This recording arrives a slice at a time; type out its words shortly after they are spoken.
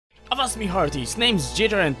Avast me hearties, name's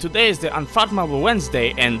Jitter and today is the Unfathomable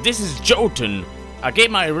Wednesday and this is JOTUN, a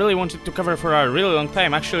game I really wanted to cover for a really long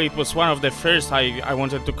time. Actually it was one of the first I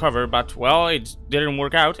wanted to cover, but well, it didn't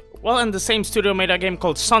work out. Well, and the same studio made a game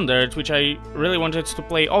called Sundered, which I really wanted to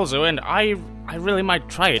play also, and I really might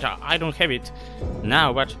try it. I don't have it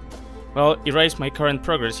now, but well, erase my current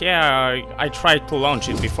progress. Yeah, I tried to launch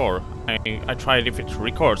it before. I tried if it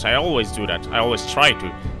records. I always do that. I always try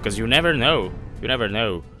to, because you never know. You never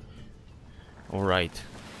know. Alright.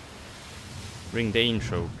 Bring the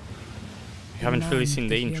intro. You haven't really seen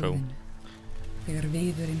the intro.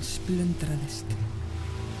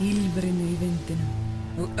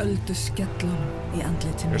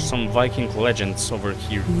 There's some Viking legends over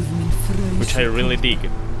here, which I really dig.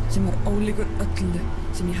 Sem var ólíkur öllu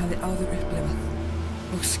sem ég hafði áður upplifað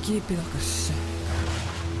og skipið okkar sökk.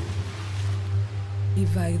 Í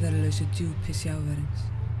vægðarlausu djúpi sjávarins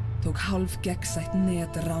tók hálf gegnsætt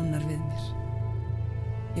net ránar við mér.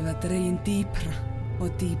 Ég var dregin dýpra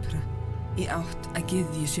og dýpra í átt að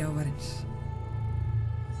gyðju sjávarins.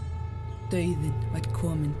 Dauðinn var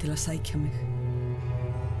kominn til að sækja mig.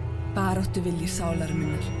 Baráttuvilji sálar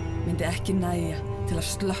minnar myndi ekki nægja til að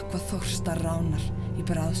slökkva þorsta ránar í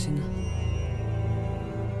bráð sína.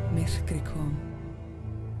 Myrkri kom,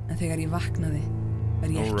 en þegar ég vaknaði var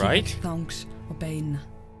ég ekki heill þangs og beina,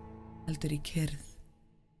 heldur í kyrrð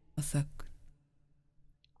og þögn.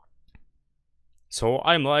 So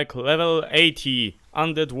I'm like level 80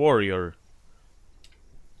 undead warrior.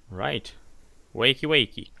 Right. Wakey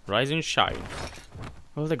wakey. Rise and shine.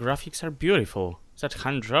 Oh, the graphics are beautiful. Is that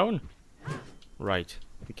hand drawn? Right.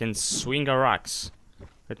 We can swing our axe.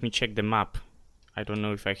 Let me check the map. I don't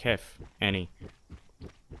know if I have any.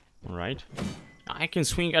 Alright. I can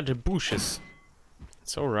swing at the bushes.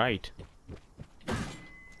 It's alright.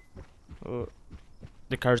 The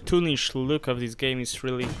cartoonish look of this game is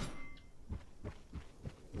really...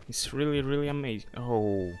 It's really amazing.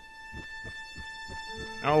 Oh.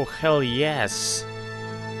 Oh, hell yes.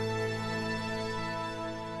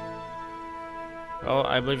 Well,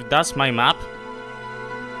 I believe that's my map.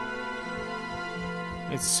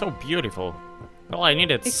 It's so beautiful. Well, I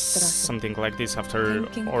needed something like this after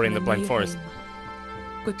or in the Blind Forest.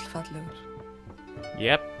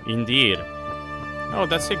 Yep, indeed. Oh,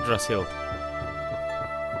 that's Yggdrasil.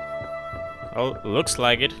 Well, looks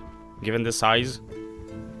like it, given the size.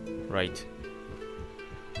 Right.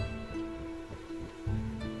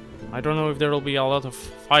 I don't know if there will be a lot of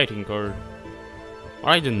fighting or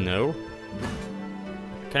I don't know.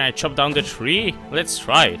 Can I chop down the tree? Let's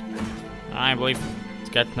try it. I believe it's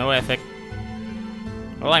got no effect.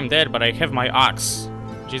 Well, I'm dead, but I have my axe,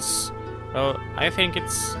 which is, well, I think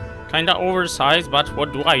it's kinda oversized, but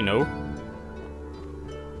what do I know?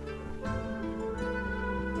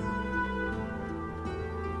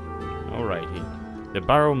 Alrighty, the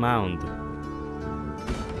Barrow Mound.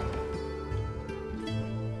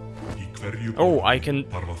 Oh, I can...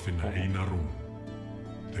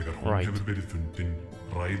 Right.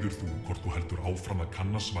 Ræður þú hvort þú heldur áfram að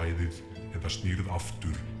kanna svæðið eða snýrð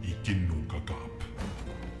aftur í ginnungagap.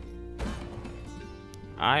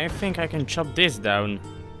 I think I can chop this down.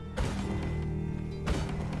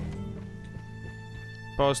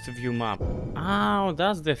 Post view map. Oh,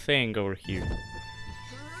 that's the thing over here.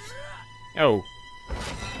 Oh.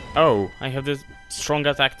 Oh, I have this strong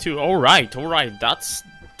attack too. Alright, alright, that's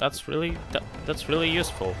really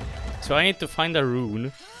useful. So I need to find a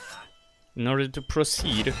rune in order to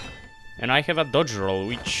proceed, and I have a dodge roll,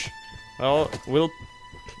 which, well, will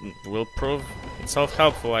prove itself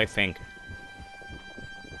helpful, I think.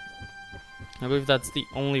 I believe that's the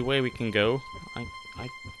only way we can go.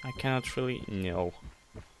 I cannot really...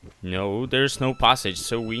 No, there's no passage,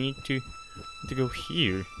 so we need to go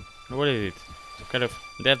here. What is it? It's kind of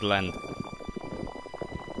dead land.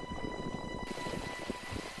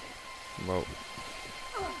 Whoa.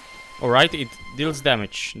 Alright, it deals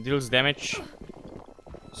damage.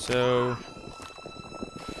 So...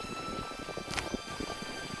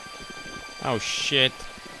 Oh shit.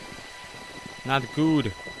 Not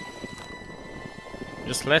good.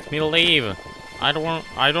 Just let me leave. I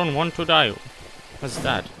don't want to die. What's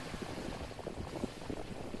that?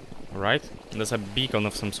 Alright, there's a beacon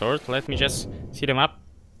of some sort. Let me just see them up.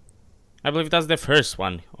 I believe that's the first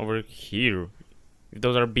one over here. If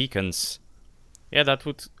those are beacons. Yeah, that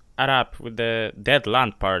would add up with the dead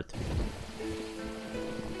land part.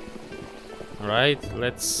 Alright,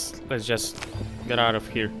 let's just get out of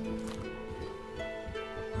here.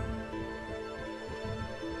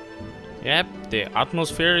 Yep, the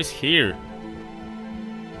atmosphere is here.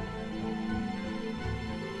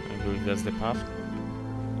 I believe that's the path.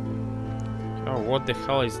 Oh, what the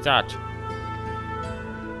hell is that?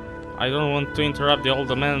 I don't want to interrupt the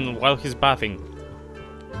old man while he's bathing.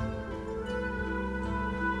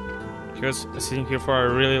 He was sitting here for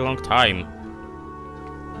a really long time.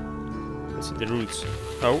 Let's see the roots.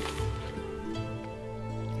 Oh.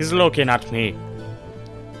 He's looking at me.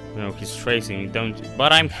 No, he's tracing me, don't...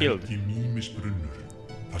 But I'm healed.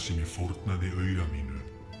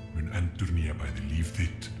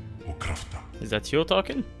 Is that you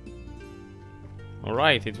talking?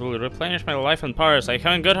 Alright, it will replenish my life and powers. I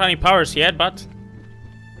haven't got any powers yet, but...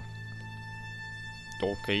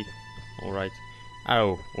 Okay, alright.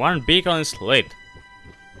 Oh, one beacon is lit.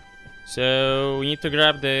 So we need to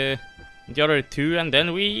grab the other two, and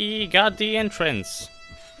then we got the entrance.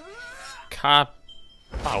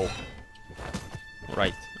 Kapow.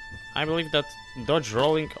 Right. I believe that dodge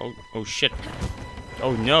rolling... Oh shit.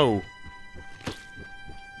 Oh no.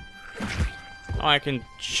 Oh, I can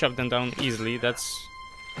shove them down easily. That's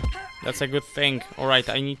a good thing. Alright,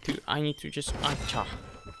 I need to just... Hacha.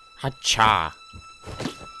 Hacha.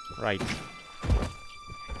 Right.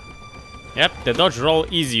 Yep, the dodge roll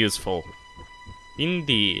is useful.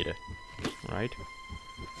 Indeed. Right.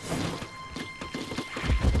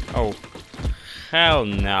 Oh. Hell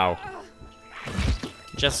no.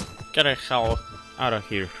 Just get the hell out of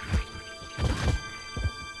here.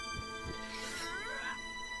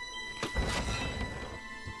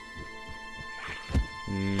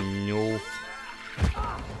 No.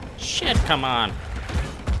 Shit, come on.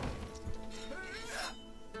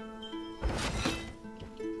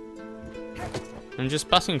 I'm just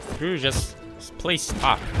passing through, just please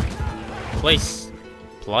stop. Please.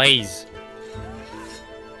 Please.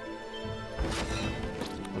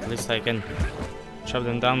 At least I can chop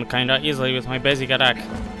them down kinda easily with my basic attack.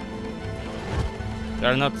 They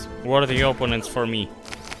are not worthy opponents for me.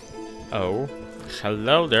 Oh,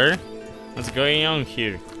 hello there. What's going on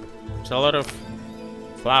here? There's a lot of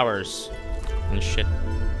flowers and shit.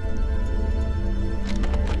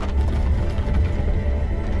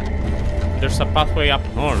 There's a pathway up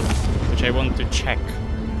north, which I want to check.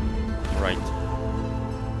 Right.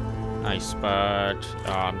 Nice, but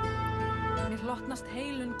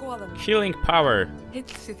healing power.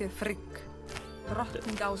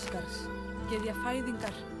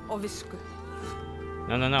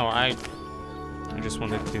 No, I just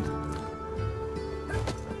wanted to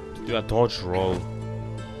do a dodge roll.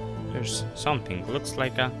 There's something, looks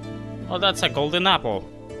like a... Oh, that's a golden apple.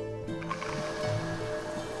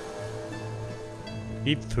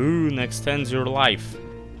 JOTUN extends your life.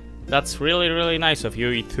 That's really, really nice of you,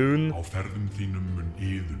 JOTUN.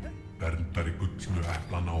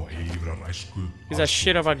 He's a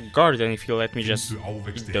shit of a garden if you let me just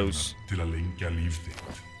eat those.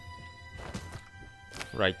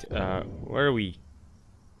 Right, where are we?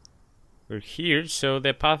 We're here, so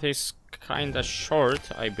the path is kinda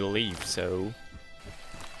short, I believe, so...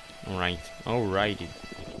 Alright, alrighty.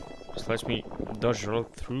 Just let me dodge roll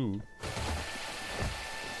through.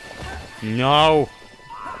 No!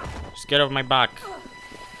 Just get off my back.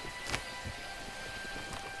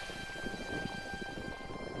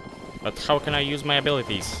 But how can I use my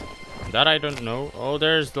abilities? That I don't know. Oh,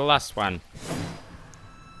 there's the last one.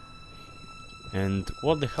 And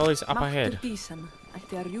what the hell is up ahead? It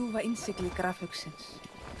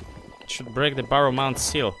should break the Barrow Mount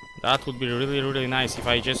seal. That would be really, really nice if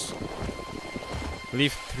I just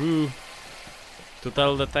live through to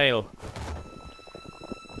tell the tale.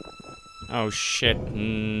 Oh shit,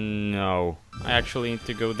 no. I actually need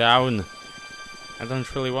to go down. I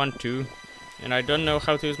don't really want to. And I don't know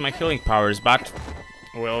how to use my healing powers, but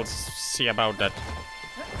we'll see about that.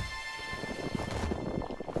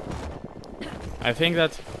 I think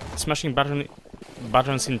that smashing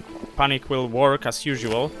buttons in panic will work as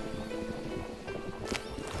usual.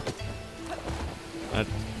 But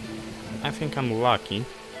I think I'm lucky.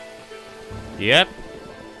 Yep.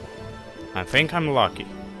 I think I'm lucky.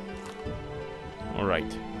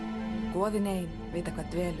 Alright.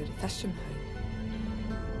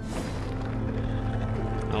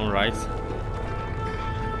 Alright.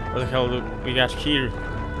 What the hell do we got here?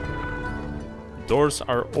 Doors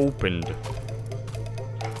are opened.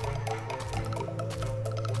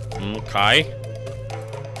 Okay.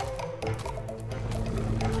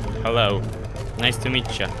 Hello. Nice to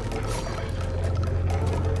meet ya.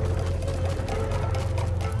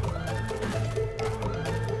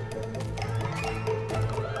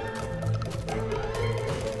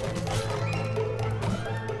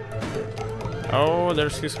 Oh,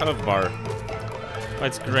 there's his health bar.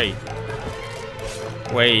 That's great.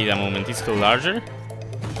 Wait a moment, it's still larger?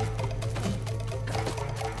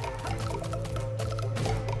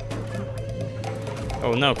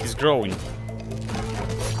 Oh no, he's growing.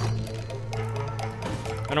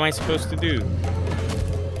 What am I supposed to do?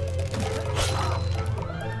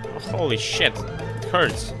 Oh, holy shit, it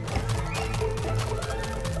hurts.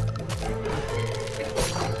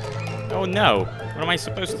 Oh no, what am I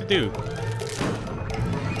supposed to do?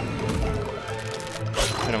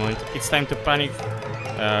 Wait a moment, it's time to panic.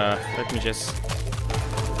 Let me just...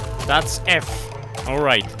 That's F.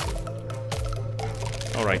 Alright.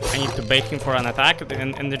 Alright, I need to bait him for an attack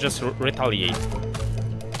and then just retaliate.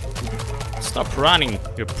 Stop running,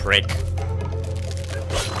 you prick.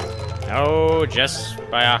 Oh, just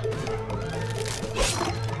by a...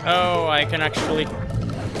 Oh, I can actually...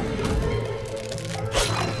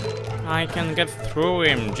 I can get through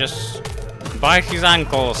him, just... Bite his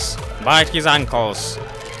ankles. Bite his ankles.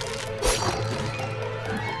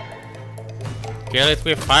 Kill it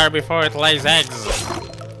with fire before it lays eggs.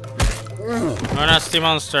 Oh, nasty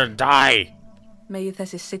monster, die! Megi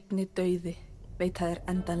þessi signi dauði veita þér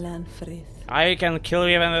endanlegan frið. I can kill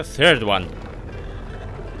even the third one.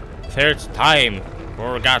 Third time,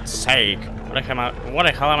 for God's sake. What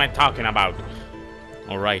the hell am I talking about?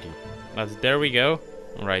 Alrighty, but there we go.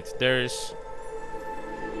 Alright, there's...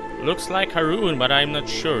 Looks like a ruin, but I'm not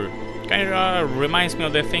sure. Kinda reminds me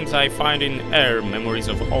of the things I find in air memories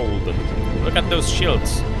of old. Look at those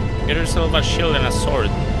shields. Get yourself a shield and a sword.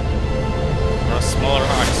 Or a smaller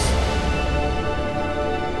axe.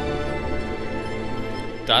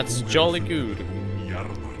 That's jolly good.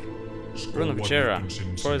 Rune of Jera,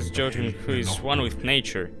 forest Jotun who is one with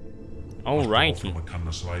nature. Alrighty.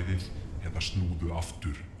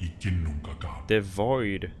 The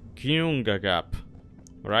void. Ginnungagap.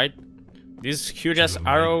 Right? This huge ass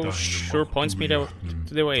arrow sure points me to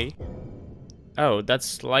the way. Oh,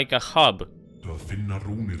 that's like a hub. Að finna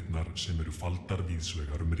rúnirnar sem eru faldar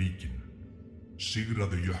víðsvegar ríkin.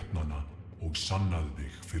 Sigraðu jötnana og sannaðu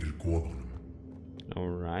þig fyrir goðunum.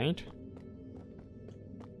 Alright.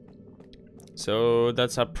 So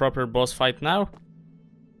that's a proper boss fight now?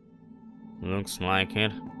 Looks like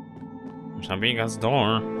it. There's a big ass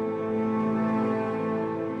door.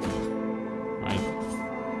 Right.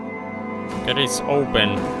 Get it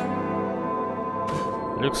open.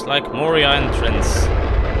 Looks like Moria entrance.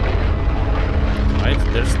 Right,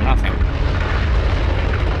 there's nothing.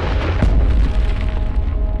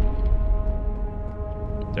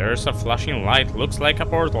 There's a flashing light, looks like a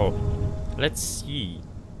portal. Let's see.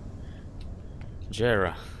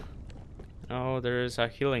 Jera. Oh, there is a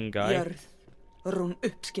healing guy. Jörð, rún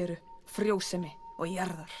uppskeru, frjósemi og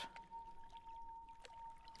jarðar.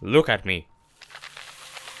 Look at me.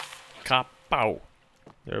 Kapow.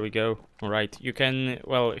 There we go. Alright, you can,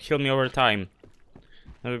 well, heal me over time.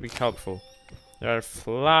 That would be helpful. There are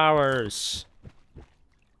flowers.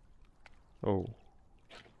 Oh.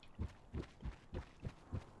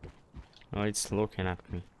 Oh, it's looking at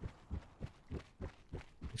me.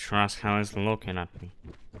 Trust how it's looking at me.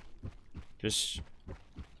 Just...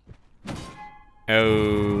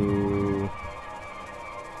 Oh.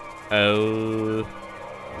 Oh.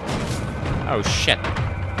 Oh shit.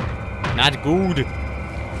 Not good.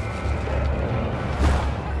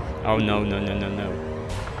 Oh no, no, no, no, no.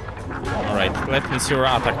 Alright, let me see your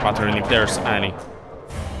attack pattern if there's any.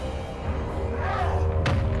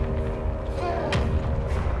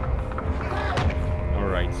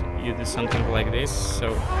 Alright, you do something like this,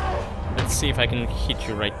 so let's see if I can hit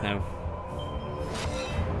you right now.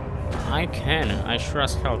 I can, I sure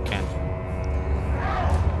as hell can.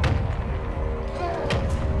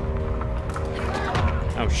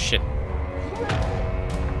 Oh shit.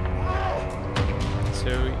 So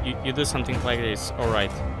you do something like this.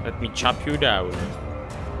 Alright, let me chop you down.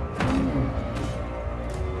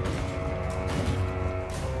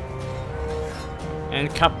 And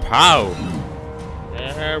kapow!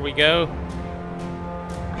 There we go.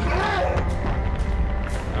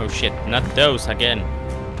 Oh shit, not those again.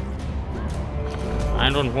 I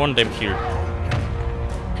don't want them here.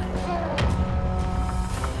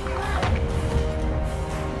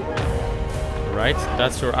 Right,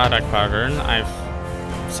 that's your attack pattern. I've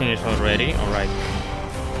seen it already. Alright.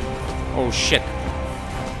 Oh shit.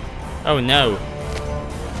 Oh no.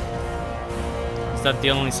 Is that the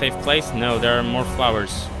only safe place? No, there are more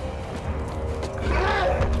flowers.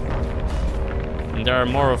 And there are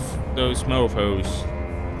more of those mofos.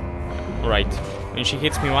 Alright. When she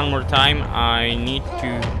hits me one more time, I need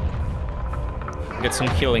to get some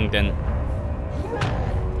healing then.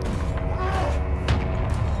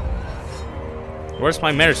 Where's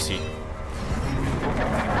my mercy?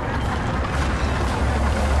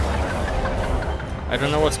 I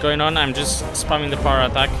don't know what's going on, I'm just spamming the power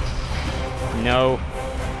attack. No.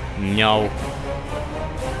 No.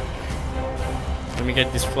 Let me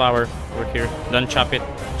get this flower over here. Don't chop it.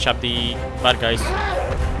 Chop the bad guys.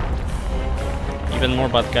 Even more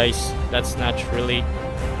bad guys. That's not really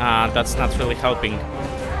helping.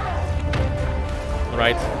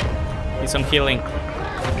 Right. Need some healing.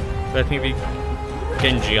 Let me be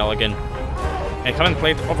Genji again. I haven't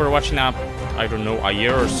played Overwatch in I don't know, a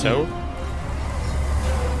year or so.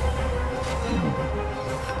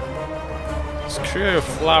 Screw your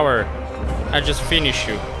flower. I just finish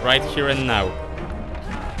you right here and now.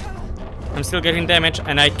 I'm still getting damage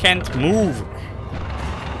and I can't move.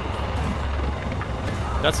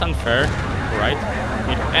 That's unfair, right?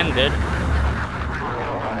 It ended.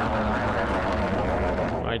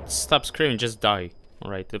 Right, stop screaming, just die.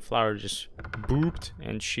 Alright, the flower just booped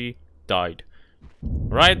and she died.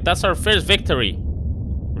 Right, that's our first victory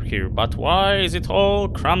over here. But why is it all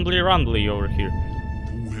crumbly rumbly over here?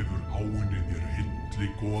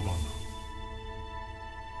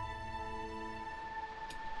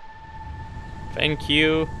 Thank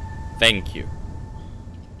you. Thank you.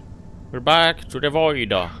 We're back to the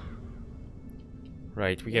void.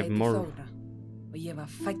 Right, we have more. Og ég var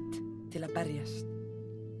fædd til að berjast.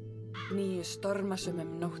 9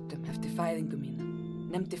 stormasömmum nóttum eftir fæðingu mína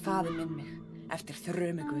nefndi faðir minn mig eftir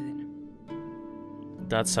þrumuguðinum.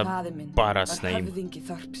 That's a badass name. Höfðingi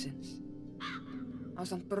þorpsins.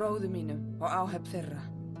 Ásamt bróður mínum og áhöfn þeirra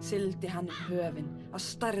sigldi hann höfin á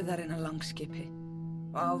stærðarinnar langskipi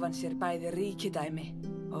og ávann sér bæði ríkidæmi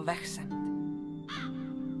og vegsemd.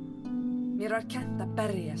 Mér var kennt að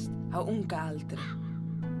berjast á unga aldri.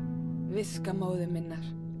 Viska móður minnar,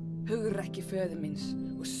 hugrekki föður míns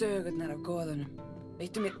og sögurnar af goðunum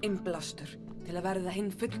veittu mér innblástur til að verða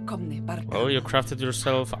hinn fullkomni barbari. Oh, you crafted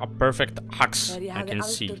yourself a perfect axe, Þegar ég I can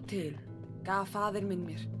hafði see. aldur til, gaf faðir minn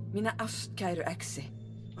mér mína ástkæru exi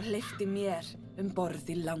og hleypti mér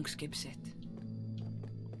borð í langskip sitt.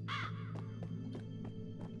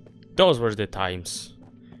 Those were the times.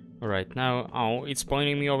 Alright, now, oh, it's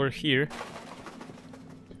pointing me over here.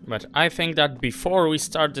 But I think that before we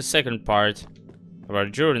start the second part of our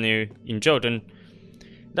journey in JOTUN,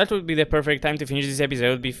 that would be the perfect time to finish this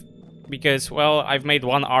episode because, well, I've made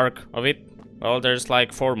one arc of it. Well, there's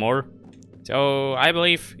like 4 more. So I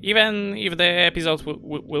believe even if the episodes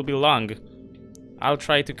will be long, I'll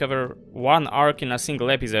try to cover one arc in a single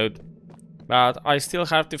episode. But I still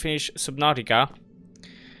have to finish Subnautica.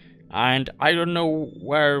 And I don't know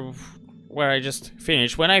where I just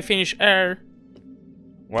finished. When I finish Air,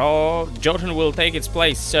 well, JOTUN will take its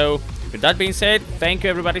place. So, with that being said, thank you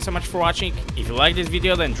everybody so much for watching. If you like this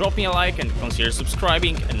video, then drop me a like and consider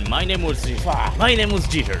subscribing. And my name was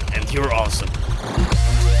Jitter, and you're awesome.